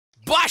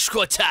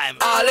Bashco time.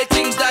 All the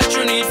things that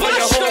you need for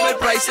your home and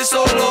prices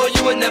so low,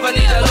 you would never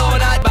need a loan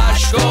at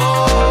Bashco.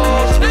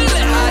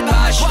 At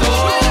Bashco.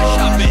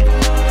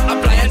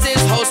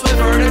 Appliances, houseware,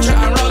 furniture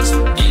and rugs,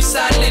 gifts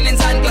and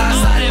linens and glass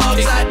and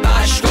mugs at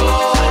Bashco.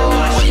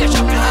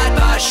 At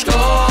Bashco.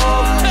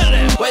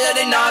 Whether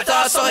the north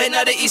or south, in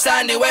the east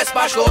and the west,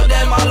 Bashco,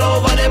 them all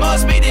over, they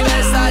must be the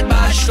best at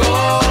Bashco.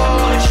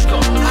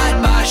 At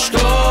Bashco.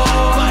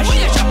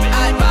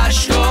 At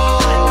Bashco.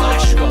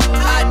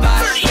 At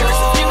Bashco.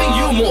 Giving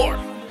you more.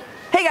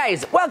 Hey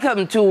guys,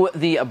 welcome to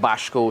the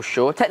Bashco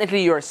Show.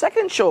 Technically your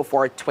second show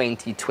for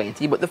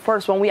 2020, but the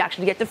first one we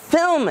actually get to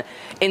film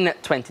in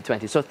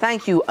 2020. So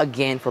thank you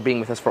again for being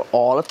with us for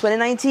all of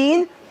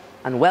 2019,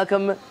 and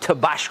welcome to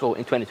Bashco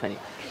in 2020.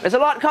 There's a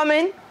lot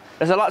coming.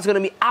 There's a lot that's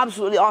going to be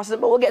absolutely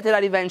awesome, but we'll get to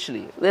that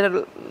eventually.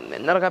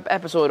 Another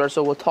episode or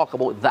so, we'll talk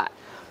about that.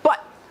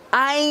 But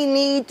I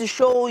need to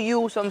show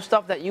you some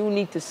stuff that you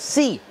need to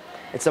see.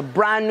 It's a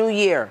brand new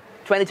year.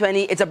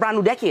 2020, it's a brand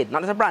new decade.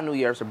 Not just a brand new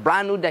year, it's a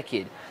brand new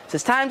decade. So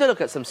it's time to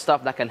look at some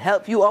stuff that can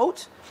help you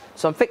out.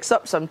 Some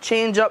fix-up, some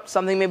change-up,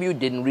 something maybe you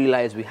didn't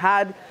realize we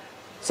had.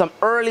 Some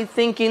early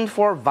thinking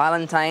for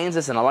Valentine's.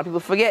 Listen, a lot of people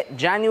forget.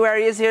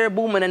 January is here,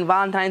 boom, and then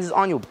Valentine's is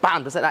on you.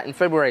 Bam, just like that in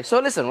February. So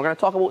listen, we're going to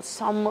talk about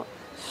some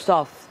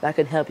stuff that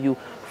can help you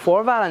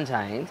for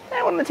Valentine's.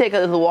 I want to take a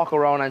little walk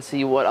around and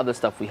see what other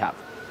stuff we have,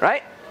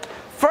 right?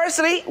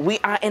 Firstly, we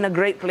are in a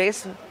great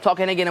place,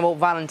 talking again about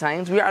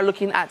Valentine's. We are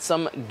looking at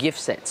some gift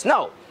sets.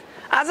 Now,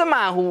 as a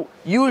man who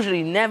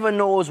usually never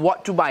knows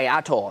what to buy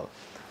at all,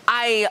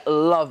 I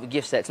love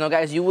gift sets. Now,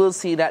 guys, you will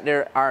see that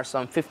there are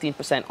some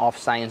 15% off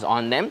signs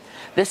on them.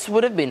 This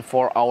would have been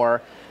for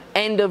our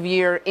end of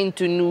year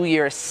into new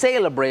year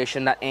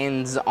celebration that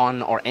ends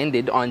on, or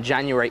ended on,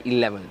 January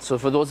 11th. So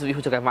for those of you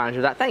who took advantage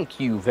of that, thank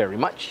you very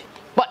much.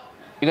 But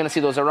you're going to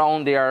see those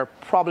around. They are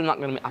probably not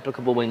going to be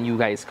applicable when you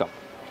guys come.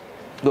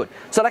 Good.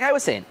 So like I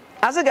was saying,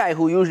 as a guy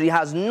who usually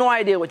has no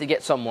idea what to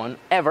get someone,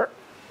 ever,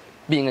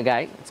 being a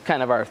guy, it's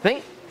kind of our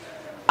thing,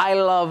 I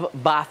love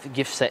bath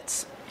gift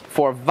sets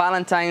for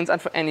Valentine's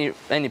and for any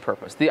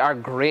purpose. They are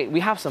great.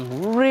 We have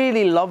some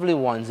really lovely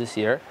ones this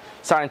year,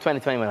 starting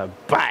 2020 with a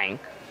bang.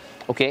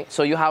 Okay,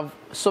 so you have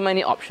so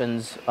many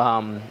options,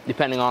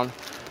 depending on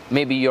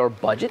maybe your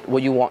budget,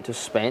 what you want to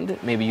spend.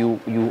 Maybe you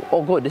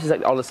oh good, this is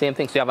like all the same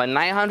thing. So you have a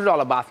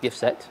 $900 bath gift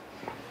set.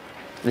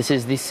 This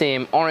is the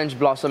same orange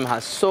blossom,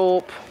 has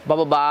soap,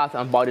 bubble bath,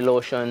 and body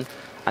lotion.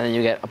 And then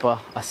you get up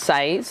a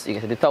size, you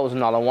get to the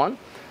 $1,000 one,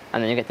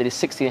 and then you get to the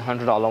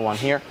 $1,600 one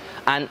here.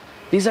 And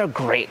these are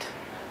great.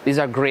 These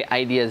are great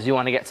ideas. You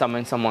want to get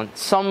something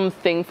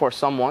for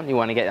someone. You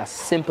want to get a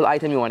simple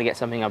item. You want to get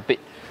something a bit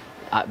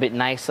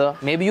nicer.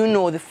 Maybe you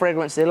know the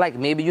fragrance they like.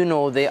 Maybe you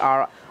know they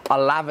are a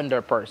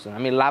lavender person. I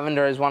mean,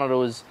 lavender is one of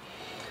those,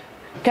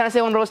 can I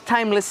say, one of those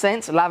timeless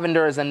scents?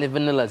 Lavenders and the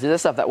vanillas. These are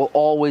stuff that will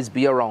always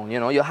be around. You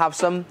know, you'll have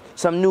some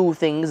new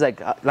things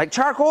like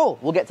charcoal.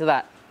 We'll get to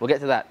that. We'll get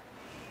to that.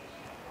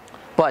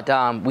 But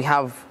we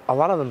have a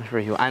lot of them for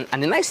you.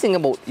 And the nice thing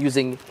about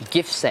using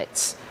gift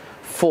sets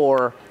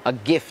for a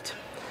gift,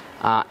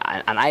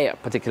 and I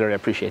particularly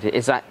appreciate it,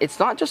 is that it's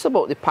not just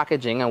about the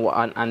packaging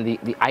and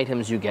the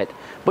items you get,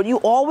 but you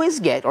always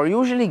get, or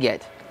usually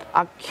get,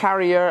 a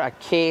carrier, a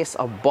case,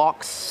 a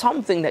box,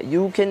 something that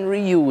you can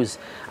reuse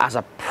as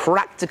a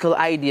practical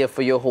idea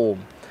for your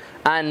home.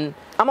 And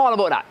I'm all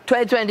about that.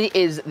 2020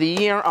 is the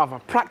year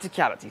of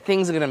practicality.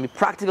 Things are going to be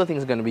practical,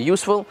 things are going to be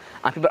useful,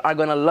 and people are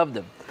going to love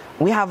them.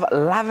 We have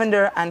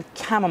lavender and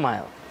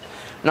chamomile.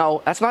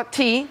 Now, that's not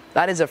tea,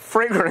 that is a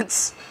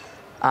fragrance.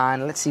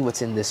 And let's see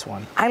what's in this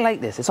one. I like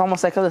this. It's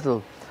almost like a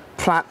little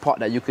plant pot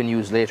that you can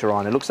use later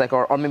on. It looks like,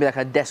 or maybe like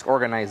a desk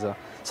organizer.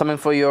 Something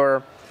for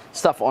your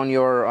stuff on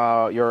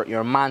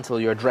your mantle,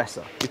 your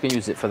dresser. You can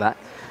use it for that.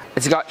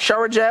 It's got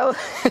shower gel,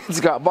 it's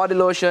got body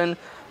lotion,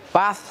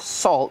 bath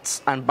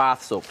salts, and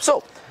bath soap.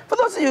 So, for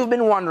those of you who've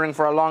been wondering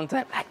for a long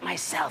time, like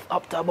myself,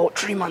 up to about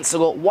 3 months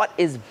ago, what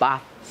is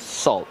bath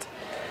salt?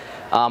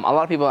 A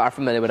lot of people are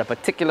familiar with a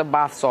particular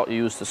bath salt you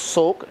use to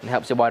soak and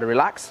helps your body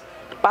relax.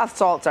 Bath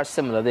salts are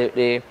similar.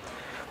 They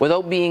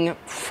without being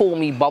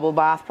foamy bubble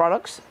bath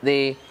products,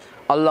 they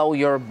allow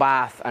your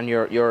bath and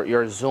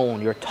your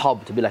zone, your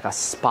tub, to be like a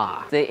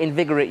spa. They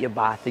invigorate your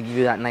bath. They give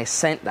you that nice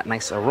scent, that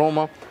nice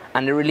aroma,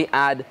 and they really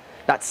add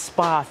that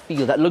spa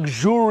feel, that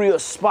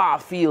luxurious spa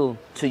feel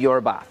to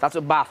your bath. That's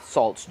what bath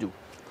salts do.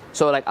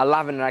 So like a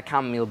lavender and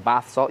chamomile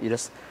bath salt, you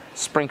just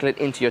sprinkle it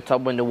into your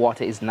tub when the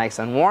water is nice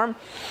and warm,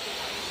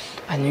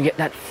 and you get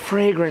that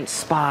fragrant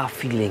spa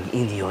feeling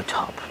in your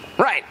tub.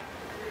 Right,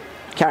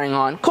 carrying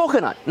on.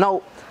 Coconut.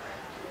 Now,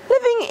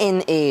 living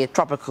in a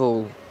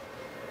tropical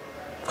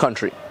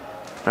country,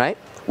 right?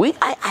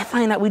 I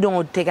find that we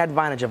don't take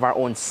advantage of our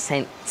own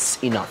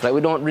scents enough. Like, we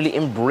don't really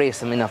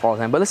embrace them enough all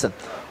the time. But listen,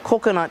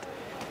 coconut,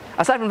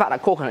 aside from the fact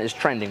that coconut is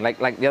trending, like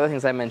the other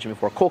things I mentioned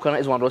before, coconut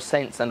is one of those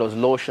scents and those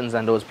lotions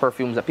and those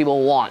perfumes that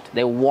people want.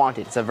 They want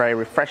it. It's a very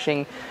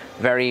refreshing,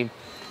 very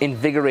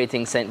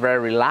invigorating scent, very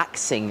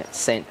relaxing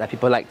scent that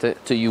people like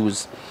to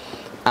use.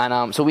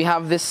 And so we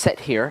have this set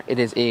here. It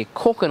is a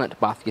coconut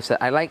bath gift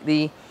set. I like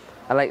the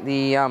I like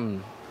the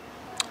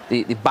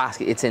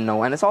basket it's in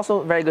now, and it's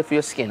also very good for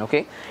your skin,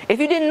 okay? If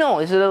you didn't know,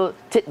 this is a little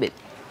tidbit.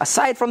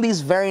 Aside from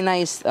these very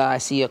nice, I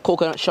see a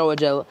coconut shower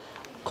gel,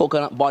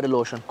 coconut body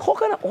lotion,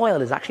 coconut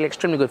oil is actually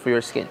extremely good for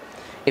your skin.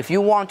 If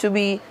you want to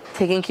be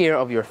taking care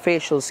of your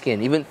facial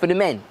skin, even for the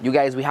men, you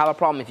guys, we have a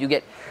problem. If you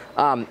get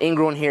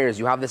ingrown hairs,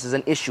 you have this as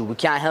an issue, we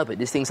can't help it,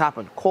 these things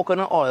happen.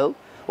 Coconut oil,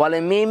 while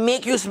it may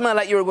make you smell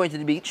like you're going to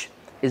the beach,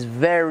 is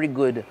very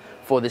good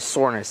for the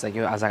soreness, like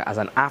as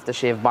an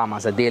aftershave balm,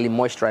 as a daily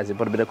moisturizer.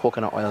 Put a bit of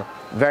coconut oil,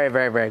 very,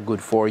 very, very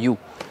good for you.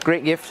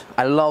 Great gift.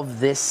 I love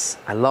this.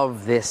 I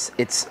love this.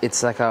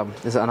 It's like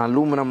there's an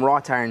aluminum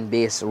wrought iron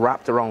base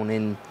wrapped around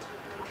in,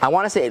 I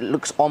want to say it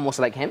looks almost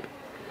like hemp.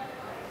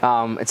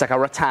 It's like a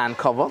rattan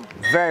cover.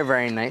 Very,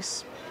 very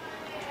nice.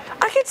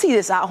 I can see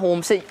this at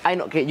home. Say, I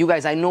know, okay, you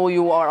guys, I know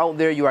you are out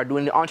there, you are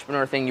doing the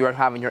entrepreneur thing, you are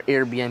having your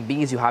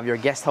Airbnbs, you have your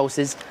guest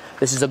houses.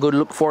 This is a good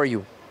look for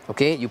you.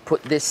 Okay, you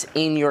put this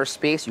in your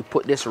space, you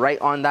put this right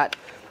on that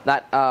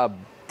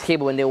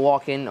table when they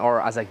walk in,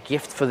 or as a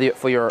gift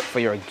for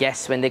your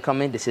guests when they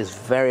come in. This is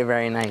very,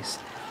 very nice.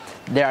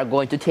 They are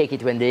going to take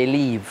it when they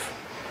leave.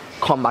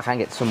 Come back and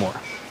get some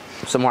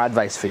more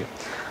advice for you.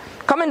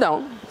 Coming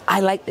down,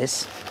 I like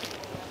this.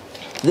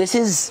 This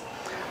is,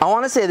 I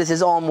want to say this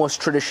is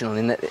almost traditional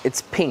in that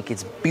it's pink,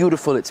 it's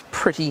beautiful, it's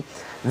pretty,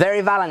 very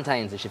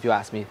Valentine's-ish if you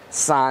ask me.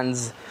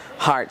 Sands,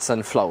 hearts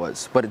and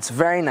flowers, but it's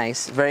very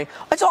nice,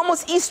 it's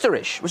almost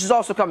Easterish, which is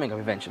also coming up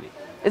eventually,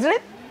 isn't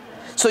it?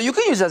 So you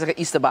can use it as like an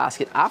Easter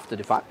basket after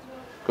the fact.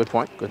 Good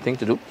point, good thing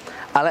to do.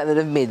 I like that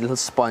they've made a little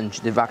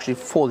sponge, they've actually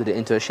folded it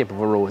into the shape of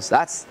a rose.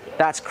 That's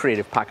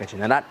creative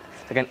packaging, and that's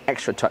like an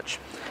extra touch.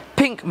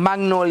 Pink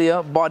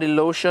magnolia body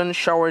lotion,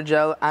 shower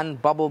gel,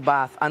 and bubble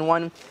bath, and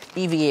one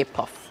EVA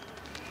puff.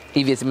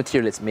 EVA is the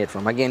material it's made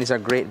from. Again, these are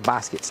great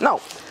baskets. Now,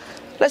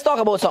 let's talk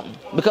about something,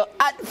 because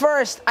at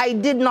first I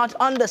did not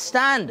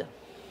understand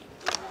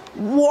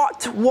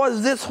what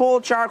was this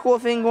whole charcoal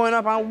thing going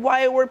up, and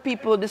why were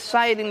people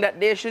deciding that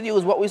they should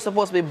use what we're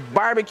supposed to be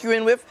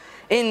barbecuing with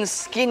in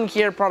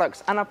skincare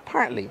products. And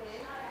apparently,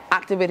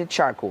 activated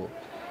charcoal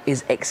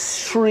is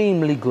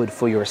extremely good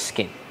for your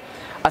skin.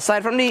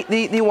 Aside from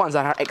the ones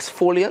that are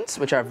exfoliants,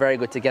 which are very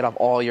good to get off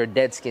all your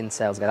dead skin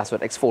cells, that's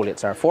what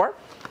exfoliants are for.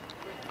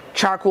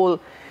 Charcoal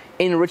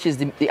enriches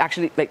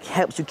actually like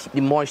helps you keep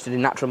the moisture, the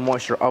natural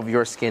moisture of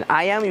your skin.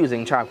 I am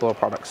using charcoal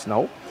products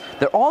now.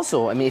 They're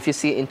also, I mean, if you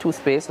see it in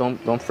toothpaste,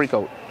 don't freak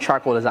out.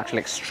 Charcoal is actually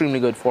extremely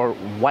good for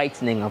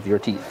whitening of your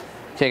teeth.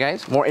 Okay,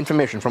 guys, more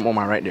information from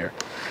Omar right there.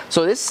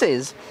 So this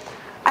says,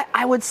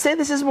 I would say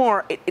this is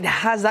more, it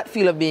has that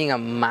feel of being a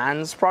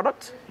man's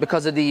product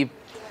because of the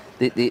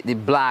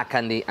black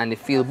and the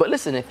feel. But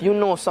listen, if you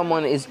know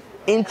someone is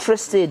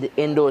interested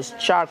in those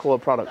charcoal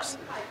products,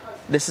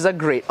 this is a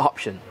great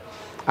option.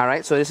 All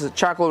right, so this is a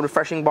charcoal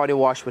refreshing body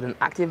wash with an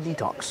active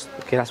detox.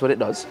 Okay, that's what it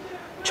does.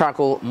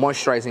 Charcoal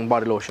moisturizing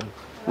body lotion.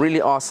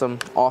 Really awesome,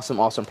 awesome,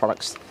 awesome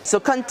products. So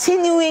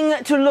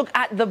continuing to look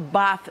at the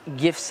bath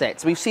gift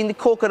sets. We've seen the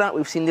coconut,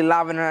 we've seen the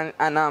lavender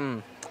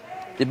and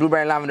the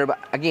blueberry lavender, but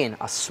again,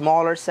 a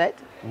smaller set.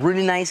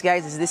 Really nice,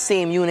 guys. It's the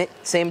same unit,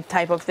 same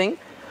type of thing,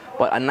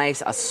 but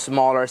a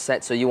smaller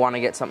set, so you want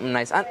to get something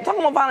nice. And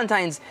talking about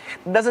Valentine's,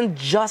 it doesn't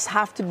just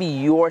have to be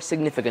your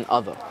significant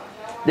other.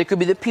 There could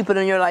be the people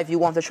in your life you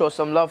want to show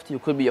some love to.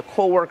 Could be your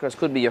co-workers,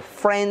 could be your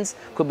friends,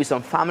 could be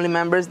some family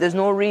members. There's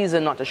no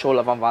reason not to show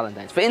love on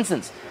Valentine's. For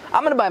instance,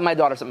 I'm going to buy my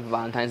daughter something for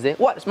Valentine's Day.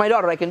 What? It's my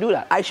daughter, I can do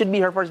that. I should be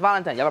her first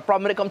Valentine. You have a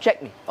problem with it, come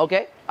check me,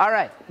 okay? All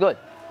right, good.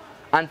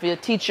 And for your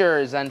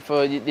teachers and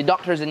for the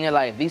doctors in your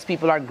life, these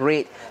people are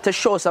great to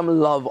show some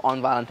love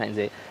on Valentine's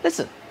Day.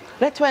 Listen,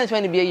 let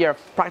 2020 be a year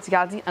of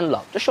practicality and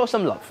love. Just show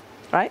some love,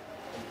 right?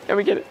 Here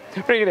we get it.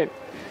 Bring it in.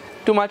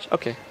 Too much?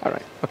 Okay, all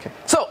right, okay.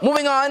 So,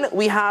 moving on,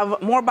 we have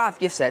more bath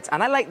gift sets,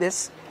 and I like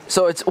this.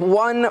 So it's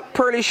one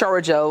pearly shower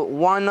gel,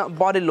 one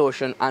body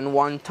lotion, and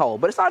one towel.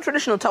 But it's not a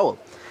traditional towel.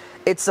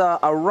 It's a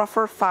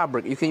rougher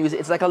fabric. You can use it,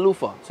 it's like a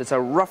loofah. So it's a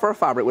rougher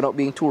fabric without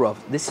being too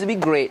rough. This would be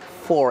great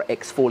for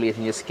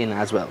exfoliating your skin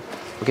as well.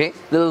 Okay,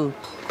 little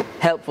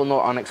helpful note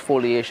on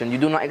exfoliation. You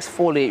do not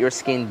exfoliate your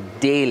skin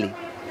daily,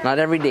 not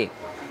every day.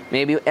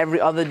 Maybe every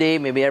other day,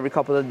 maybe every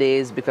couple of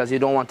days, because you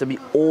don't want to be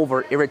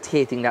over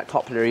irritating that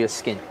top layer of your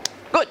skin.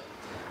 Good.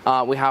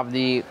 We have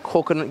the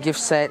coconut gift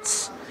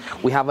sets.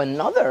 We have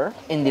another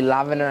in the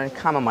lavender and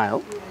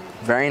chamomile.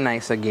 Very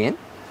nice again.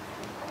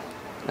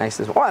 Nice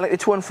as well. Oh, I like the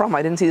to and from.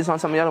 I didn't see this on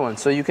some of the other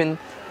ones. So you can,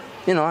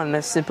 you know, a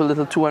nice simple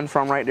little to and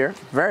from right there.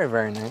 Very,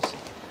 very nice.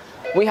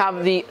 We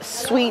have the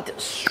sweet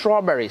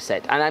strawberry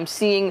set. And I'm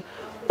seeing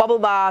bubble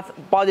bath,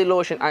 body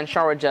lotion, and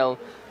shower gel.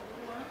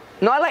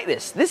 No, I like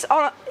this. This,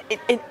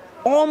 it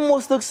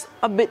almost looks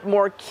a bit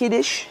more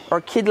kiddish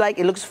or kid-like.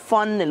 It looks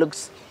fun. It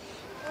looks,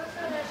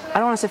 I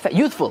don't want to say fat,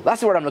 youthful.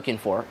 That's the word I'm looking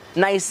for.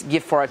 Nice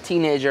gift for a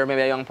teenager,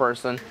 maybe a young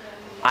person.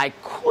 I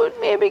could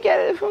maybe get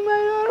it from my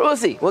daughter. We'll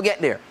see. We'll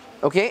get there.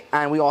 Okay,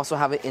 and we also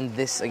have it in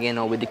this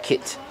again with the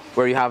kit,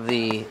 where you have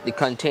the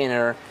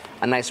container,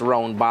 a nice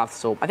round bath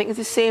soap. I think it's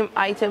the same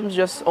items,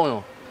 just, oh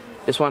no.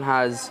 This one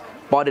has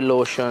body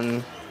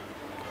lotion,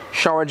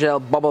 shower gel,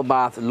 bubble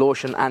bath,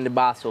 lotion, and the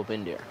bath soap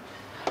in there.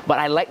 But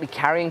I like the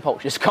carrying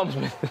pouch this comes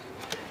with.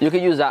 You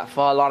can use that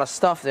for a lot of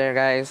stuff there,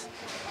 guys.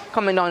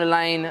 Coming down the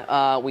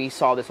line, we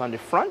saw this on the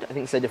front. I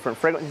think it's a different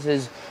fragrance.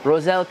 This is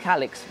Roselle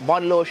Calyx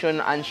body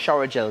lotion and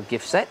shower gel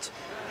gift set.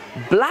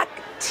 Black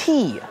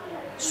tea,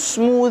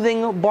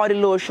 smoothing body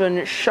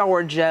lotion,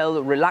 shower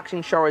gel,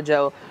 relaxing shower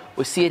gel.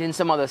 We see it in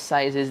some other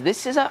sizes.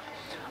 This is a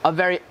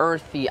very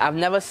earthy. I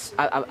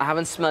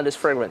haven't smelled this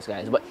fragrance,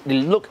 guys, but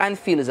the look and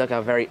feel is like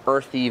a very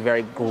earthy,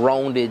 very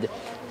grounded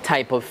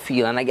type of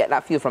feel, and I get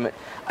that feel from it.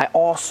 I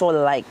also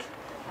like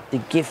the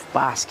gift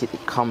basket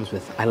it comes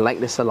with. I like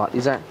this a lot.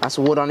 That's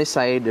wood on the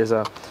side. There's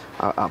a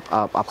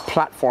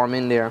platform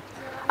in there,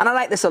 and I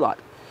like this a lot.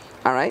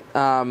 All right,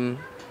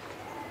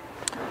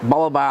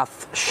 bubble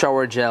bath,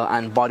 shower gel,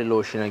 and body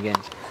lotion again,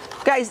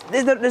 guys.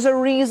 There's a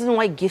reason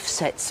why gift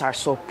sets are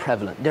so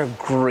prevalent. They're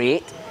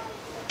great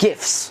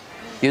gifts.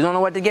 You don't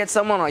know what to get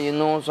someone, or you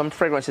know some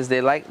fragrances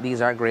they like. These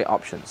are great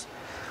options.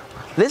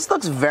 This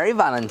looks very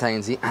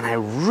Valentine's-y, and I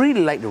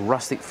really like the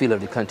rustic feel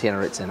of the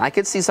container it's in. I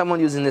could see someone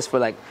using this for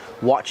like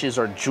watches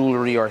or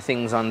jewelry or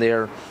things on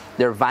their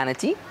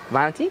vanity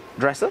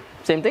dresser.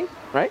 Same thing,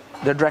 right?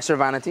 Their dresser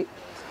vanity.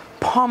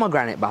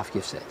 Pomegranate bath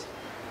gift set.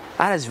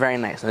 That is very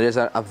nice. Now, there's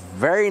a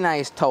very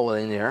nice towel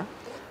in there.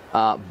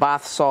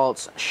 Bath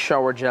salts,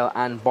 shower gel,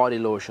 and body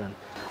lotion.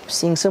 I'm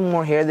seeing some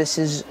more here.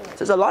 There's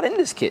a lot in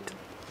this kit.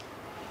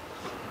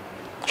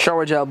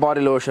 Shower gel,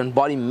 body lotion,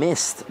 body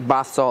mist,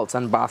 bath salts,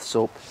 and bath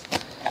soap.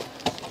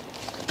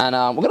 And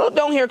we're gonna go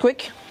down here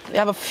quick. We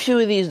have a few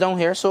of these down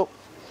here. So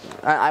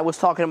I was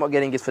talking about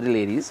getting gifts for the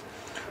ladies,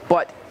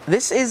 but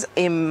this is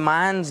a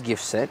man's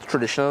gift set.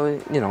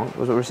 Traditionally, you know,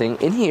 was what we're saying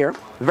in here.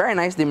 Very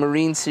nice. The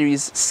Marine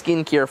Series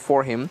skincare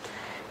for him,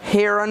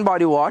 hair and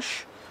body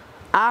wash,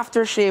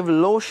 aftershave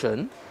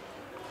lotion,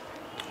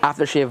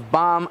 aftershave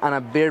balm, and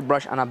a beard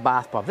brush and a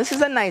bath pump. This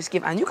is a nice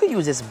gift, and you could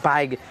use this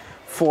bag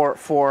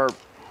for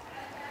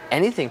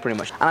anything pretty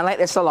much. And I like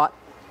this a lot.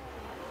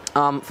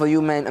 For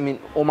you men, I mean,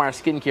 Omar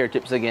skincare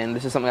tips again.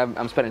 This is something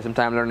I'm spending some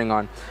time learning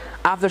on.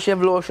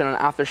 Aftershave lotion and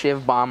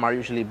aftershave balm are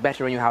usually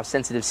better when you have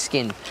sensitive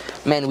skin.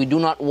 Men, we do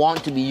not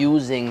want to be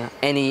using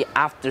any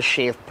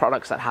aftershave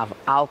products that have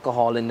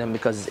alcohol in them,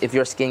 because if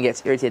your skin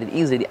gets irritated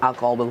easily, the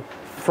alcohol will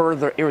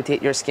further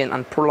irritate your skin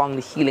and prolong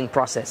the healing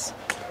process.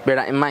 Bear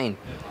that in mind.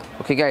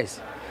 Okay,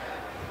 guys.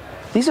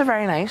 These are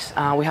very nice.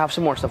 We have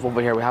some more stuff over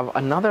here. We have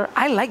another.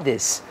 I like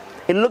this.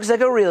 It looks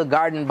like a real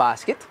garden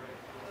basket.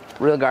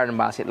 Real garden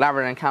basket.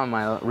 Lavender and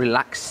chamomile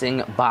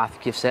relaxing bath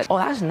gift set. Oh,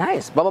 that's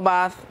nice. Bubble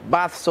bath,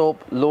 bath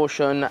soap,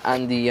 lotion,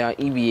 and the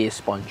EVA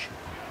sponge.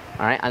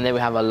 All right, and then we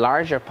have a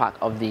larger pack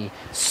of the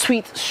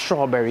sweet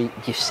strawberry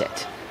gift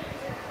set.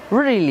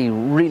 Really,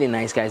 really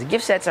nice, guys.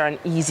 Gift sets are an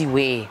easy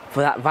way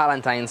for that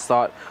Valentine's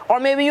thought. Or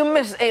maybe you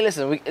miss. Hey,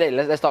 listen.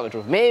 Let's talk the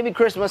truth. Maybe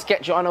Christmas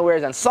catch you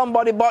unawares and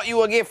somebody bought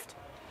you a gift,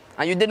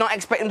 and you did not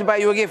expect them to buy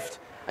you a gift,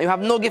 and you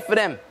have no gift for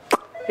them.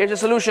 Here's a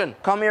solution.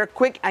 Come here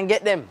quick and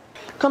get them.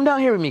 Come down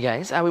here with me,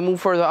 guys. We move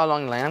further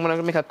along the line. I'm going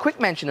to make a quick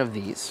mention of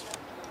these.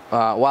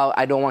 While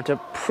I don't want to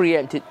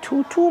preempt it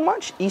too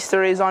much,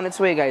 Easter is on its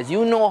way, guys.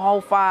 You know how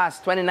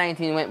fast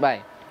 2019 went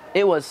by.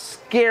 It was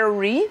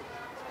scary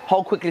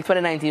how quickly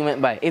 2019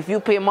 went by. If you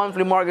pay a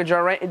monthly mortgage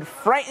or rent, it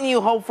frightened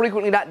you how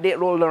frequently that date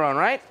rolled around,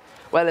 right?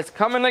 Well, it's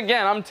coming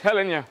again, I'm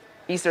telling you.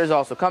 Easter is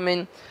also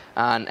coming.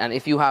 And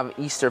if you have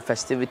Easter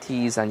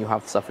festivities and you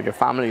have stuff with your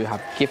family, you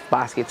have gift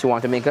baskets you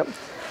want to make up,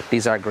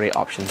 these are great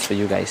options for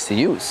you guys to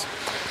use.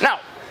 Now,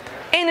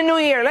 in the new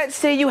year, let's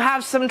say you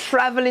have some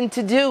traveling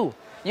to do.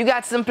 You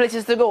got some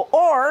places to go.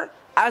 Or,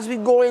 as we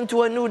go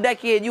into a new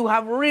decade, you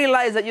have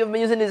realized that you've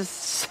been using this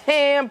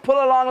same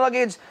pull-along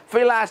luggage for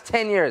the last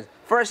 10 years.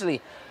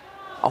 Firstly,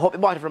 I hope you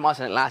bought it from us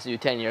and it lasted you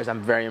 10 years.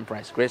 I'm very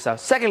impressed. Great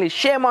stuff. Secondly,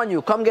 shame on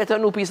you. Come get a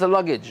new piece of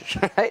luggage.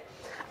 Right?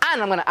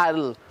 And I'm going to add a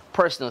little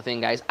personal thing,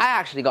 guys. I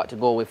actually got to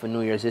go away for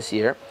New Year's this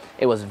year.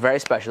 It was very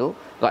special.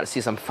 Got to see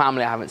some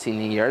family I haven't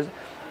seen in years.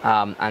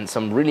 And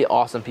some really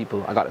awesome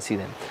people. I got to see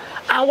them.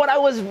 And what I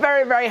was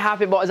very, very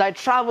happy about is I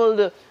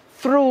traveled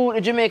through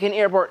the Jamaican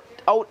airport,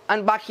 out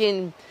and back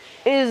in,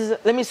 is,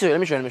 let me show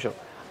you.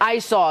 I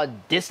saw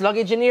this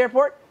luggage in the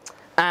airport,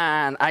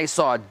 and I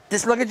saw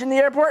this luggage in the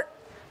airport,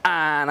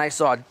 and I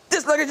saw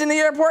this luggage in the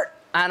airport,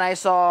 and I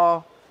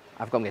saw,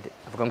 I've come get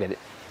it.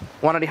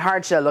 One of the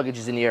hard shell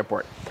luggages in the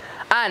airport.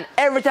 And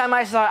every time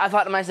I saw it, I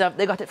thought to myself,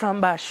 they got it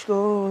from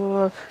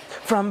Bashco.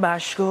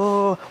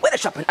 Where they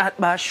shopping at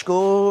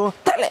Bashco?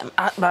 Tell them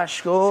at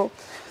Bashco.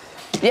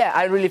 Yeah,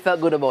 I really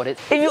felt good about it.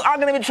 If you are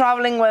going to be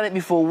traveling, whether it be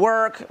for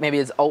work, maybe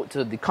it's out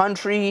to the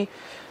country,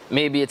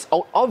 maybe it's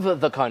out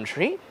of the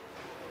country,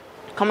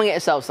 come and get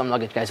yourself some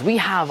luggage, guys. We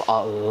have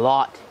a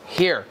lot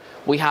here.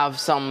 We have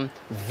some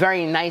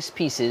very nice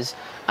pieces.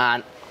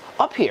 And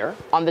up here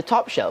on the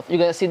top shelf, you're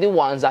going to see the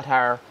ones that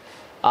are,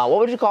 what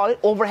would you call it?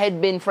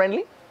 Overhead bin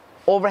friendly.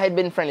 Overhead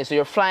bin friendly. So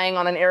you're flying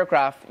on an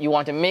aircraft, you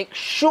want to make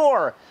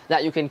sure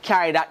that you can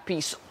carry that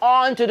piece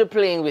onto the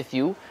plane with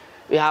you.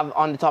 we have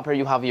on the top here,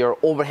 you have your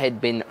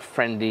overhead bin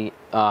friendly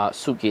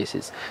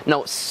suitcases.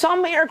 Now,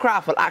 some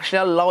aircraft will actually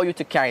allow you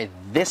to carry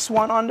this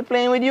one on the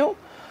plane with you,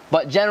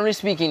 but generally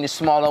speaking, the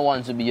smaller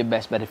ones would be your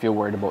best bet if you're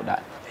worried about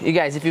that. You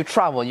guys, if you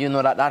travel, you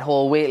know that that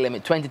whole weight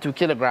limit, 22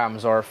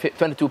 kilograms or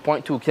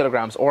 22.2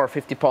 kilograms or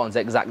 50 pounds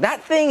exact,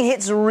 that thing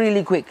hits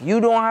really quick.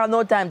 You don't have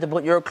no time to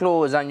put your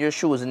clothes and your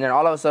shoes, and then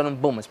all of a sudden,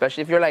 boom,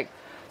 especially if you're like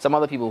some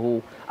other people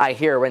who I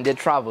hear when they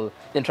travel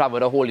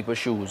with a whole heap of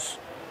shoes,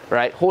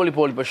 right? Whole heap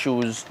of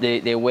shoes,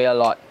 they weigh a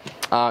lot.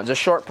 There's a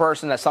short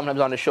person that's sometimes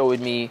on the show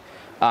with me.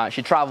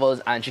 She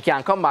travels and she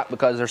can't come back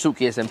because her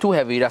suitcase is too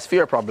heavy. That's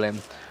fear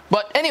problem.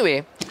 But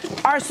anyway,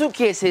 our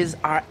suitcases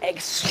are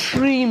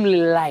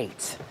extremely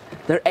light.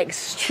 They're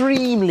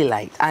extremely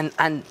light.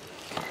 And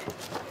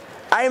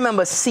I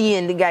remember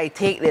seeing the guy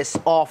take this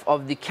off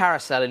of the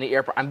carousel in the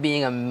airport and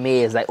being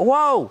amazed. Like,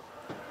 whoa.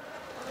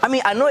 I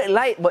mean, I know it's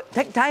light, but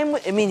take time.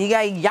 I mean, the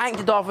guy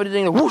yanked it off with the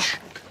thing, whoosh,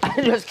 and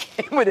it just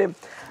came with him.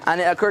 And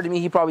it occurred to me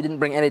he probably didn't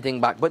bring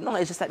anything back. But no,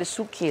 it's just like the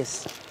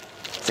suitcase.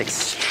 It's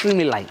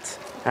extremely light,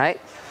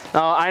 right?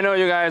 Now, I know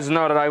you guys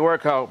know that I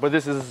work out, but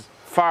this is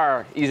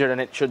far easier than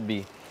it should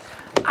be.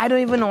 I don't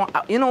even know.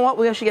 You know what?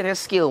 We should get a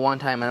scale one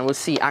time and we'll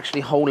see actually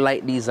how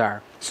light these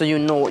are, so you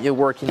know what you're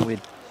working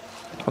with.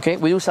 Okay,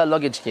 we do sell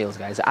luggage scales,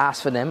 guys.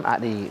 Ask for them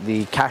at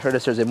the cash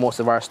registers in most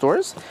of our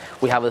stores.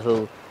 We have a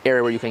little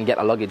area where you can get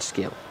a luggage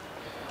scale.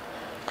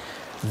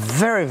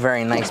 Very,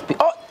 very nice.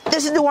 Oh,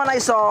 this is the one I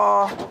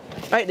saw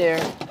right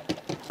there.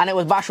 And it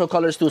was Bashco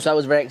colors too, so I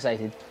was very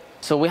excited.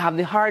 So we have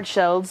the hard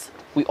shells.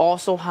 We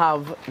also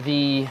have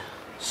the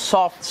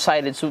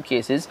soft-sided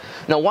suitcases.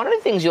 Now, one of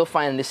the things you'll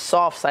find in the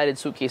soft-sided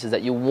suitcases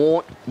that you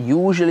won't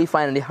usually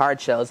find in the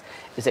hard shells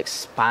is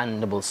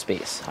expandable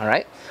space, all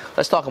right?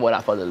 Let's talk about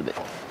that for a little bit.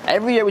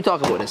 Every year we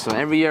talk about this, so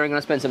every year I'm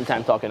gonna spend some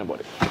time talking about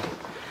it.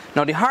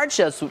 Now, the hard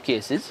shell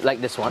suitcases,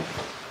 like this one,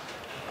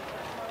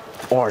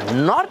 or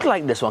not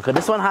like this one, because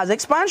this one has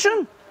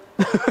expansion.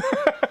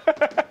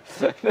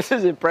 This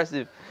is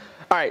impressive.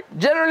 All right,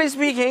 generally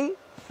speaking,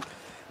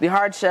 the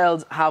hard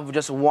shells have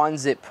just one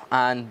zip,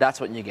 and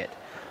that's what you get.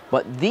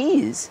 But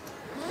these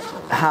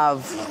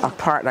have a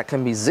part that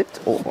can be zipped.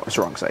 Oh, it's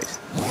the wrong side.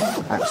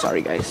 I'm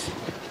sorry, guys.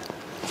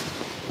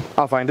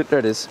 I'll find it. There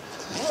it is.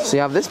 So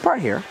you have this part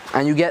here,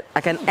 and you get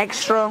like an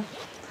extra,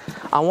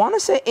 I want to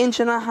say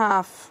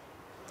 1.5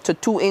 to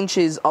 2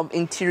 inches of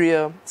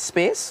interior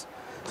space.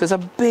 So it's a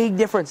big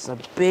difference. It's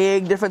a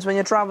big difference when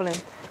you're traveling.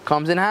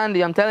 Comes in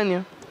handy, I'm telling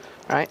you.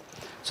 All right.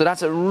 So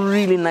that's a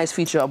really nice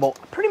feature about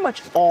pretty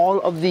much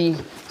all of the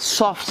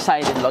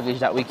soft-sided luggage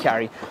that we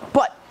carry.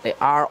 But they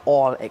are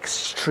all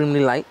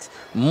extremely light.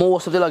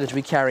 Most of the luggage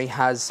we carry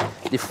has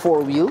the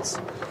 4 wheels,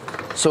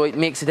 so it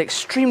makes it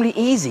extremely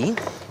easy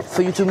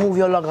for you to move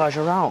your luggage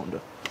around.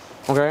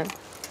 Okay?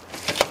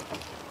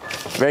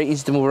 Very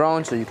easy to move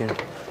around, so you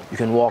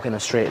can walk in a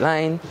straight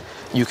line.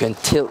 You can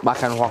tilt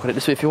back and walk with it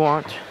this way if you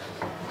want.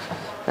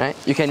 Right?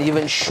 You can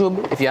even shove.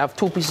 If you have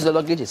 2 pieces of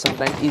luggage, it's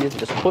sometimes easier to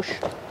just push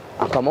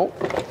and come out,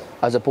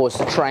 as opposed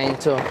to trying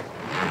to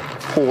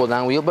hold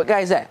and wheel. But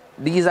guys,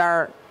 these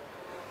are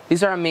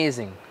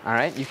amazing. All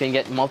right, you can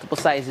get multiple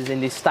sizes in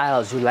the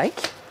styles you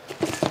like.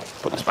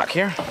 Put this back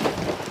here.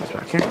 This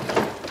back here.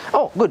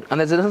 Oh, good.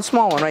 And there's a little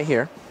small one right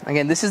here.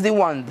 Again, this is the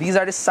one. These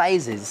are the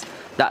sizes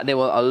that they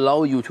will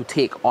allow you to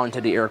take onto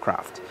the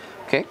aircraft.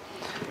 Okay.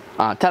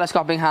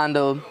 Telescoping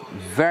handle,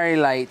 very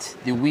light.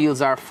 The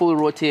wheels are full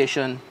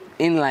rotation,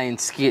 inline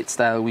skate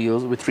style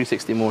wheels with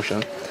 360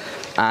 motion,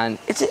 and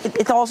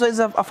it also is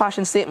a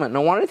fashion statement.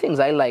 Now, one of the things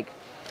I like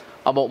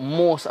about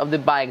most of the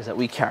bags that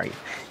we carry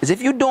is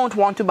if you don't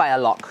want to buy a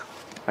lock,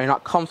 or you're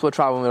not comfortable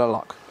traveling with a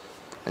lock,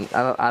 and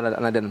I'll add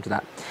an addendum to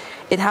that,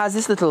 it has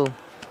this little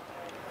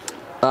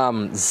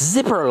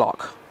zipper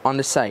lock on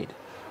the side.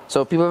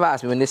 So people have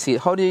asked me when they see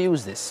it, how do you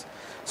use this?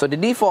 So the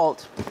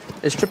default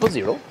is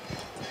 000,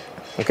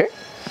 okay?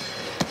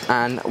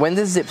 And when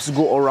the zips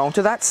go around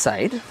to that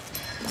side,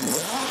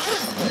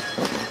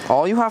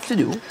 all you have to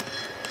do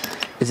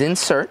is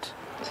insert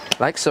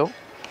like so,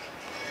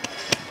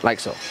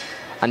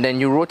 and then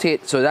you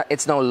rotate so that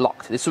it's now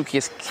locked. The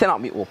suitcase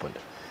cannot be opened.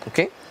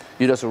 Okay,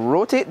 you just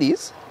rotate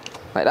these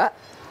like that,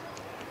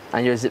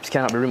 and your zips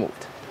cannot be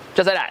removed,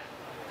 just like that.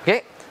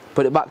 Okay,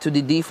 put it back to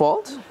the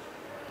default.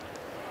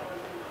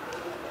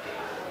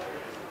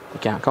 You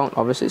can't count,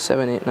 obviously.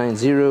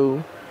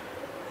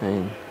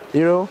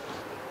 789090.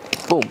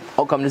 Boom,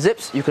 out come the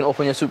zips. You can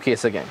open your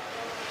suitcase again.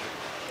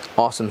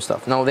 Awesome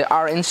stuff. Now, there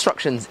are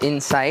instructions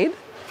inside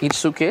each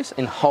suitcase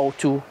on how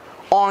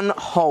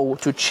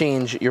to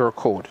change your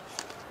code.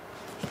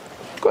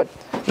 Good.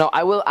 Now,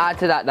 I will add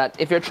to that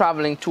if you're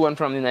traveling to and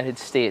from the United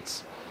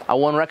States, I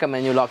won't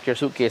recommend you lock your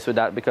suitcase with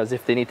that, because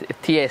if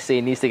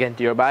TSA needs to get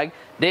into your bag,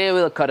 they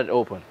will cut it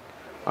open.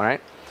 All right.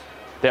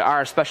 There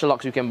are special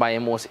locks you can buy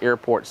in most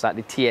airports that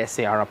the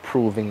TSA are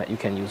approving that you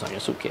can use on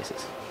your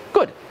suitcases.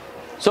 Good.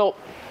 So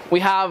we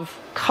have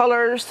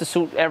colors to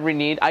suit every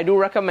need. I do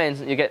recommend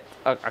you get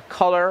a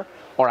color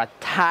or a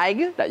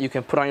tag that you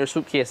can put on your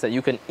suitcase that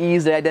you can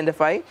easily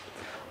identify.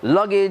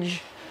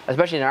 Luggage,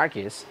 especially in our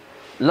case,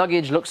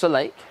 luggage looks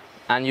alike,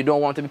 and you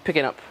don't want to be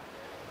picking up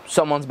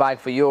someone's bag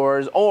for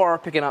yours, or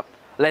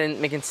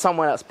making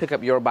someone else pick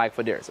up your bag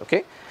for theirs,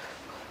 okay?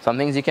 Some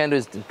things you can do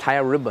is tie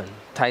a ribbon,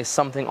 tie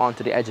something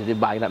onto the edge of the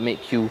bag that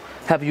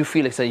help you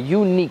feel it's a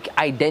unique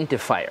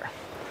identifier.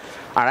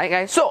 All right,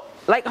 guys, so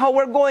like how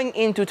we're going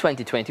into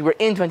 2020, we're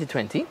in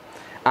 2020,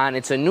 and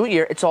it's a new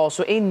year. It's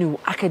also a new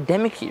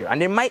academic year, and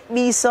there might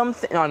be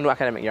new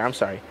academic year, I'm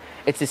sorry.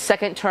 It's the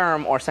second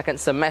term or second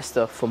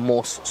semester for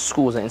most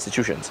schools and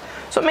institutions.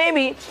 So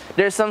maybe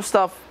there's some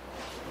stuff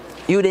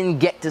you didn't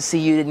get to see,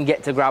 you didn't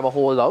get to grab a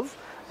hold of,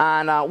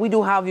 and we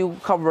do have you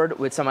covered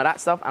with some of that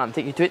stuff, and I'm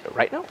taking you to it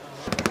right now.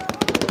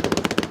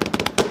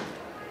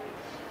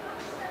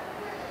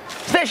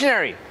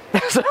 Stationery.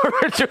 That's what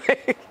we're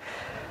doing.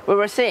 What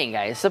we're saying,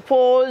 guys,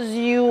 suppose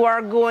you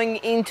are going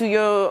into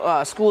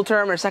your school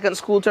term, or second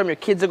school term, your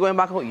kids are going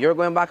back out, you're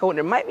going back out, and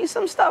there might be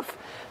some stuff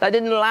that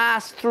didn't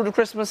last through the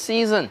Christmas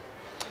season.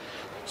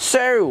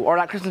 Or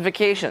that Christmas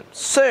vacation.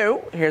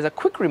 So, here's a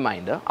quick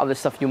reminder of the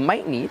stuff you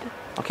might need,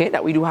 okay,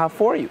 that we do have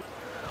for you.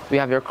 We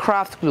have your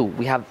craft glue.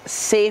 We have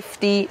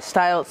safety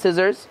style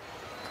scissors.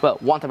 Well,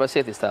 one type of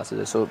safety style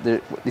scissors. So,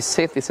 the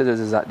safety scissors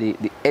is that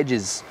the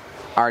edges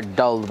are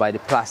dulled by the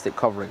plastic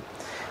covering.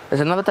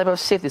 There's another type of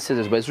safety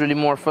scissors, but it's really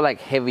more for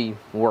like heavy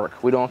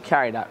work. We don't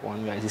carry that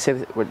one, guys. The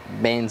safety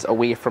bends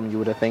away from you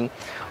with a thing.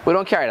 We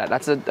don't carry that.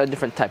 That's a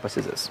different type of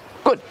scissors.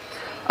 Good.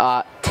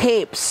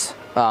 Tapes,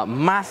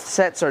 math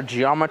sets or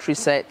geometry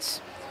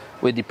sets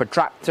with the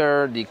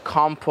protractor, the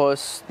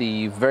compass,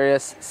 the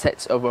various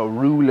sets of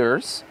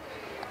rulers.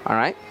 All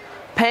right.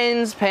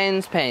 Pens.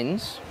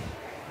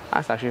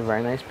 That's actually a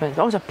very nice pen.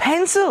 Oh, it's a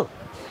pencil.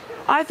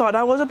 I thought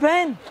that was a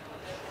pen.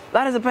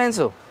 That is a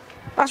pencil.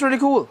 That's really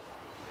cool.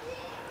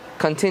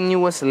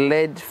 Continuous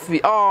lead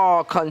feed.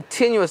 Oh,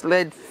 continuous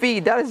lead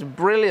feed. That is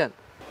brilliant.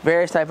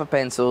 Various type of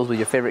pencils with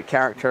your favorite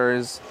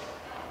characters,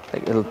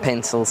 like little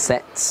pencil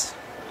sets.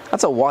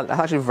 That's a wallet. That's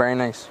actually very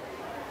nice.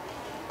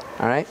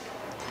 All right.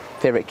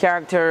 Favorite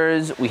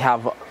characters. We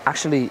have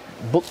actually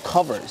book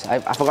covers. I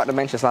forgot to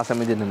mention this last time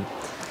we did them.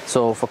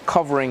 So for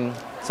covering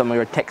some of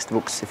your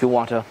textbooks, if you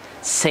want to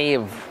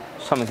save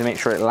something to make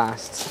sure it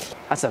lasts.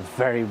 That's a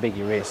very big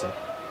eraser.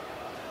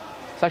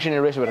 It's actually an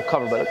eraser with a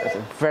cover, but it's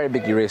a very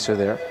big eraser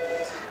there.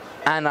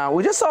 And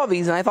we just saw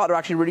these, and I thought they were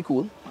actually really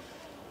cool.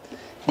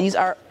 These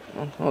are,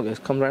 oh,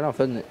 it comes right off,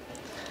 doesn't it?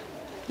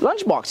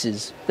 Lunch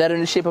boxes that are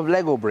in the shape of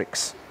Lego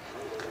bricks.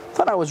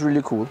 Thought that was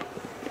really cool,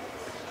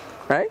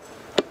 right?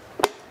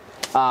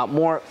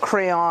 More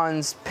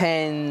crayons,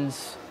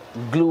 pens,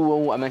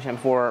 glue, I mentioned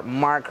before,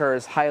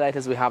 markers,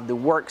 highlighters. We have the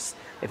works.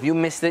 If you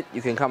missed it,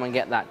 you can come and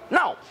get that.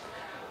 Now,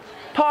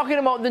 talking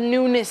about the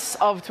newness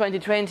of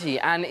 2020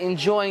 and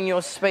enjoying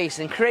your space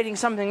and creating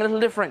something a little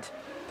different.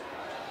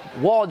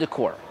 Wall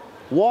decor.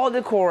 Wall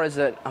decor is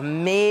an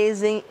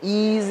amazing,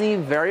 easy,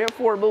 very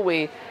affordable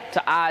way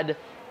to add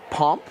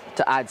pomp,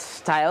 to add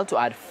style, to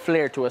add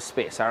flair to a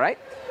space, all right?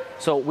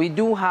 So we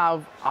do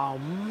have a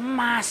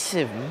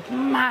massive,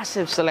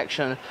 massive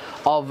selection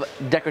of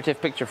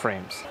decorative picture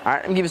frames. All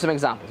right, let me give you some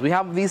examples. We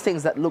have these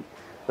things that look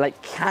like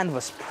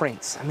canvas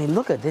prints. I mean,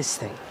 look at this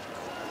thing,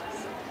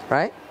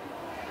 right?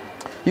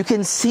 You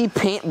can see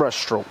paintbrush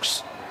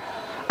strokes.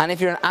 And if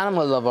you're an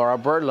animal lover or a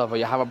bird lover,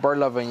 you have a bird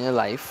lover in your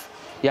life,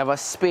 you have a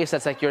space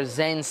that's like your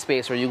zen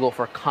space where you go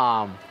for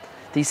calm.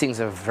 These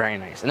things are very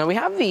nice. And then we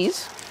have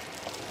these.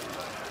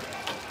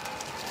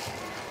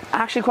 I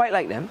actually quite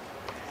like them.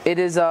 It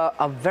is a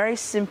very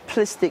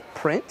simplistic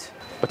print,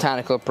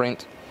 botanical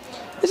print.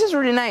 This is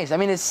really nice. I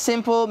mean, it's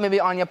simple. Maybe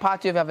on your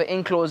patio, if you have an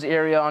enclosed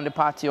area on the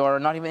patio, or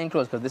not even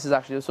enclosed, because this is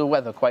actually also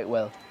weather quite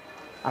well.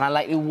 And I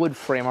like the wood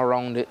frame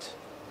around it.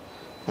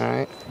 All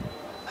right.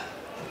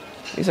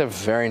 These are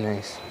very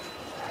nice.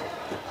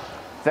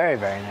 Very,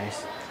 very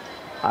nice.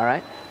 All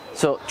right.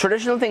 So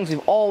traditional things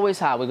we've always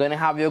had. We're going to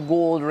have your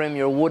gold rim,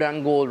 your wood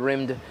and gold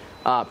rimmed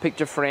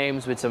picture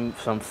frames with some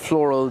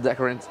floral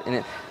decorants in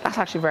it. That's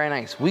actually very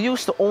nice. We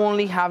used to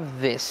only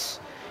have this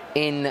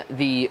in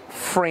the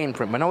frame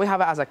print, but now we have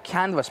it as a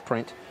canvas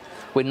print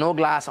with no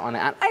glass on it.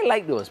 And I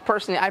like those.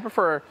 Personally, I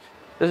prefer,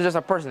 this is just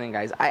a personal thing,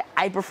 guys.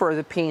 I prefer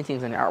the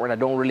paintings and the artwork that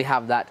don't really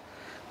have that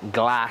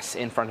glass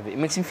in front of it. It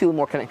makes me feel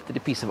more connected to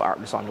the piece of art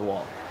that's on the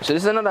wall. So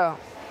this is another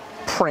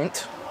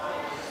print,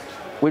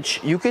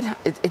 which you could,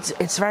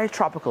 it's very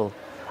tropical.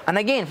 And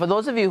again, for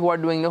those of you who are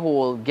doing the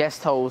whole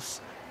guest house,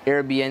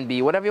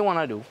 Airbnb, whatever you want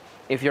to do,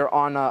 if you're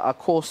on a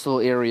coastal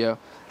area,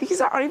 these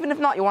are, or even if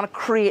not, you want to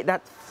create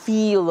that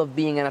feel of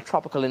being in a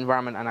tropical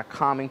environment and a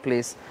calming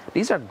place,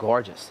 these are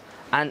gorgeous.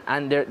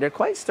 And they're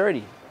quite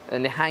sturdy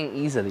and they hang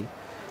easily.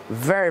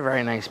 Very,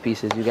 very nice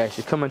pieces. You guys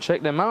should come and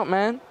check them out,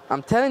 man.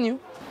 I'm telling you.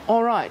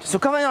 All right, so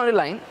coming down the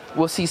line,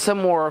 we'll see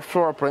some more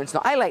floral prints.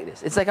 Now, I like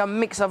this. It's like a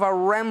mix of a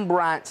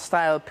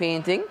Rembrandt-style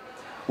painting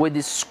with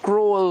the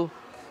scroll,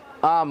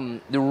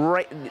 what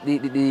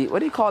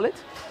do you call it?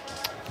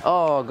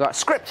 Oh, God,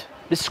 script.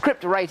 The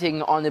script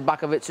writing on the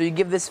back of it. So you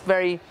give this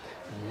very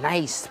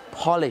nice,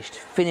 polished,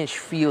 finished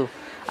feel.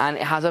 And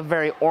it has a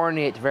very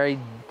ornate, very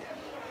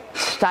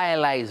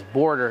stylized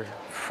border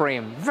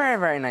frame. Very,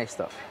 very nice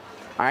stuff.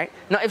 All right.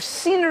 Now, if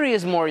scenery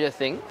is more your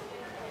thing,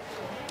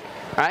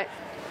 all right,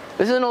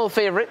 this is an old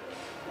favorite.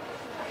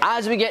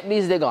 As we get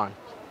these, they're gone.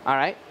 All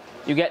right.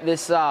 You get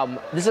this.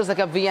 This is like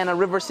a Vienna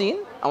River scene.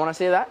 I want to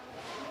say that.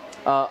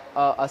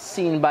 A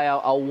scene by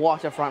a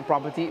waterfront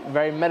property,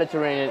 very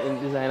Mediterranean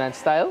in design and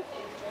style.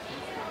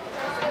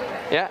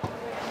 Yeah.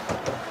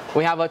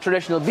 We have a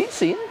traditional beach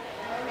scene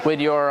with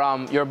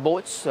your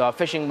boats,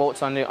 fishing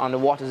boats on the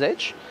water's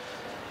edge.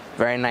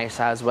 Very nice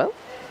as well.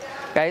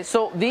 Okay,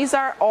 so these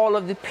are all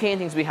of the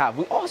paintings we have.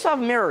 We also have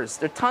mirrors.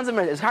 There are tons of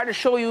mirrors. It's hard to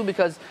show you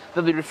because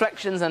there'll be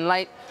reflections and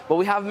light, but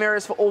we have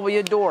mirrors for over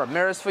your door,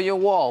 mirrors for your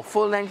wall,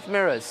 full-length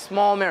mirrors,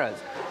 small mirrors.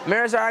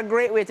 Mirrors are a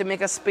great way to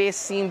make a space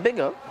seem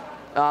bigger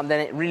than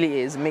it really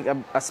is, make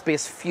a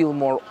space feel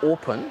more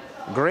open.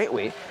 Great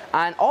way.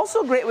 And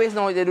also great ways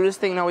now they do this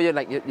thing now where you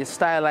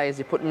stylize,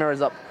 you put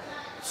mirrors up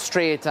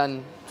straight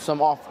and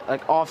some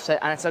offset,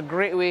 and it's a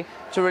great way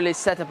to really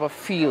set up a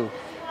feel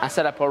and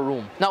set up a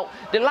room. Now,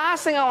 the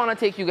last thing I want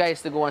to take you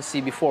guys to go and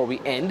see before we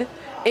end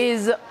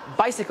is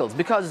bicycles,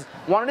 because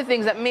one of the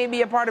things that may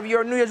be a part of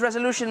your New Year's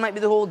resolution might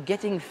be the whole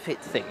getting fit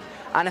thing.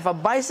 And if a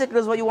bicycle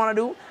is what you want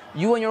to do,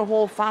 you and your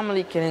whole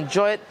family can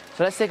enjoy it.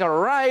 So let's take a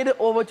ride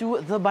over to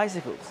the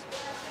bicycles.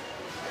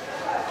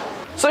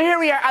 So here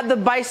we are at the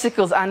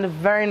bicycles and a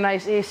very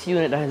nice AC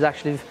unit that is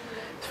actually,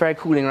 it's very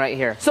cooling right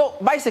here. So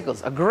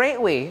bicycles, a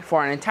great way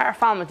for an entire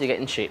family to get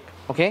in shape,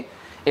 okay?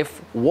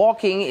 If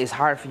walking is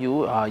hard for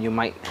you, you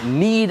might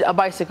need a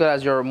bicycle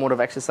as your mode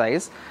of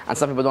exercise, and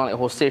some people don't like the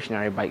whole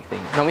stationary bike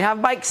thing. Now we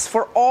have bikes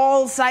for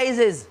all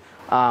sizes.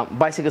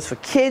 Bicycles for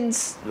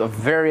kids of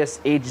various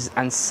ages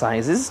and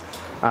sizes.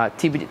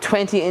 TBD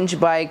 20-inch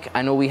bike.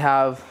 I know we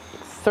have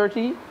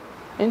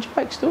 30-inch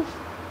bikes too.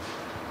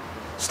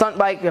 Stunt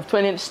bike, we have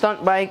 20-inch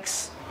stunt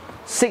bikes,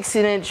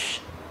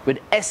 16-inch with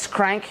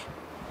S-crank.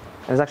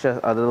 There's actually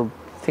a little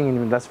thing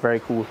in it that's very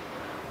cool.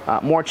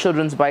 More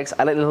children's bikes.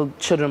 I like the little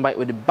children's bike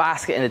with the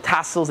basket and the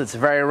tassels. It's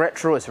very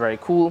retro, it's very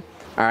cool.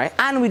 All right,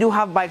 and we do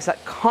have bikes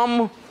that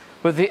come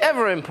with the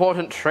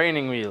ever-important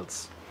training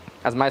wheels.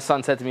 As my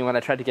son said to me when I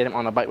tried to get him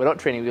on a bike without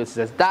training wheels, he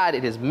says, "Dad,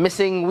 it is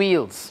missing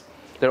wheels.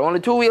 There are only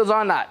 2 wheels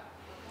on that.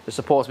 There's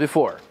supposed to be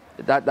 4.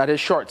 That is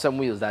short, some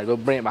wheels, Dad. Go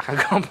bring it back and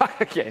come back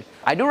again."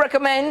 I do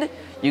recommend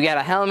you get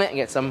a helmet and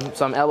get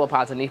some elbow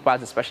pads and knee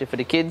pads, especially for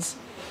the kids.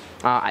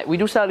 We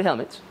do sell the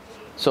helmets,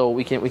 so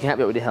we can help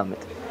you with the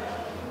helmet.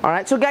 All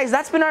right, so guys,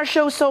 that's been our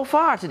show so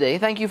far today.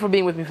 Thank you for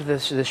being with me for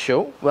this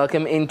show.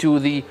 Welcome into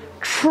the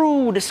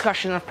true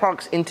discussion of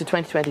products into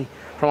 2020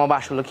 from our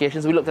Bashco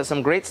locations. We looked at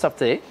some great stuff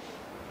today.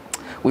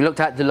 We looked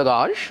at the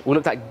luggage. We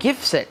looked at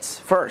gift sets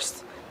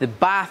first. The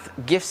bath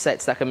gift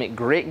sets that can make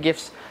great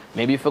gifts.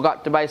 Maybe you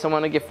forgot to buy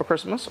someone a gift for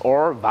Christmas,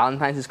 or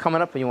Valentine's is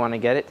coming up and you want to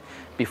get it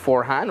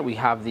beforehand. We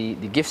have the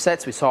gift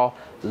sets. We saw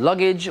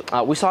luggage.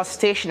 We saw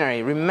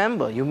stationery.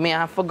 Remember, you may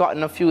have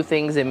forgotten a few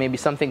things. There may be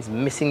some things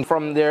missing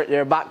from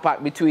their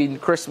backpack between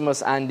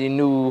Christmas and the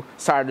new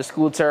start of the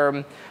school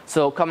term.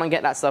 So come and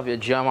get that stuff. Your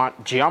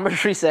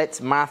geometry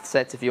sets, math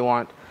sets if you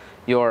want,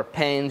 your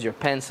pens, your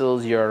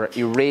pencils, your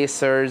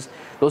erasers.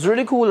 Those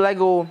really cool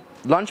Lego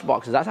lunch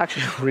boxes. That's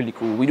actually really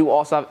cool. We do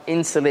also have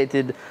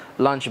insulated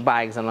lunch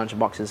bags and lunch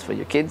boxes for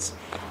your kids.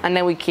 And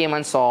then we came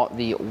and saw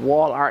the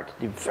wall art,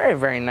 the very,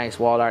 very nice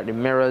wall art, the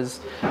mirrors.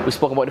 We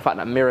spoke about the fact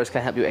that mirrors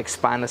can help you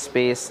expand the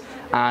space,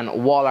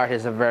 and wall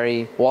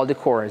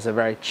decor is a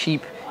very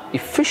cheap,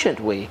 efficient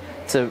way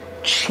to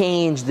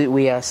change the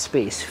way a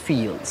space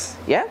feels.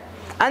 Yeah?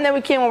 And then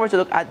we came over to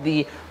look at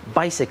the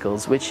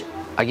bicycles, which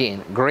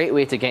again, great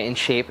way to get in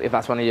shape if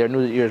that's one of your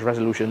New Year's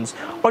resolutions,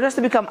 or just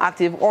to become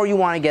active, or you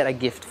want to get a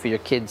gift for your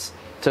kids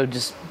to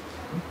just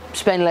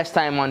spend less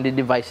time on the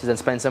devices and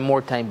spend some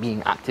more time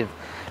being active.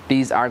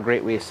 These are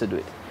great ways to do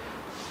it.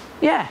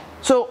 Yeah,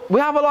 so we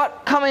have a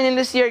lot coming in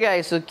this year,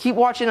 guys, so keep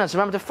watching us.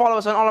 Remember to follow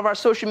us on all of our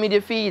social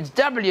media feeds,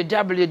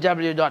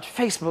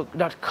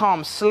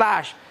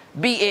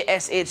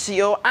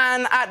 www.facebook.com/BASHCO,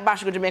 and at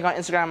Bashco Jamaica on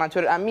Instagram and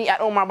Twitter, and me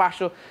at Omar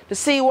Bashco, to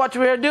see what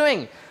we're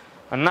doing.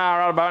 And now,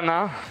 right about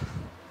now,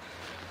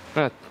 I'm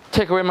gonna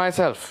take away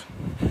myself.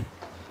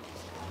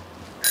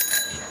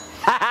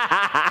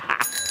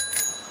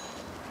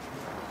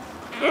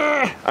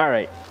 All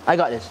right, I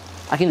got this.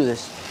 I can do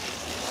this.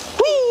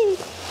 Whee!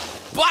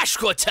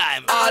 Bashco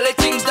time. All the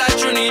things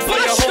that you need for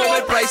your home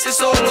with prices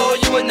so low,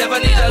 you would never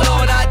need a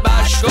loan at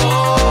Bashco.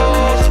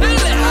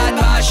 At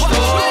Bashco.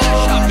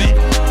 Shopping.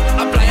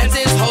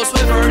 Appliances,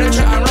 houseware,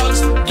 furniture and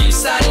rugs,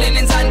 gifts and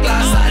linens and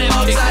glass and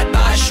mugs at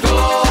Bashco.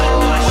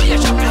 Oh, you're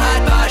shopping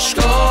at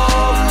Bashco.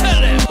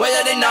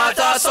 Whether the north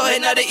or south,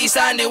 in the east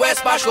and the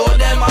west, Bashco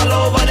them all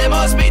over. They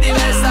must be the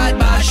best at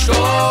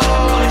Bashco.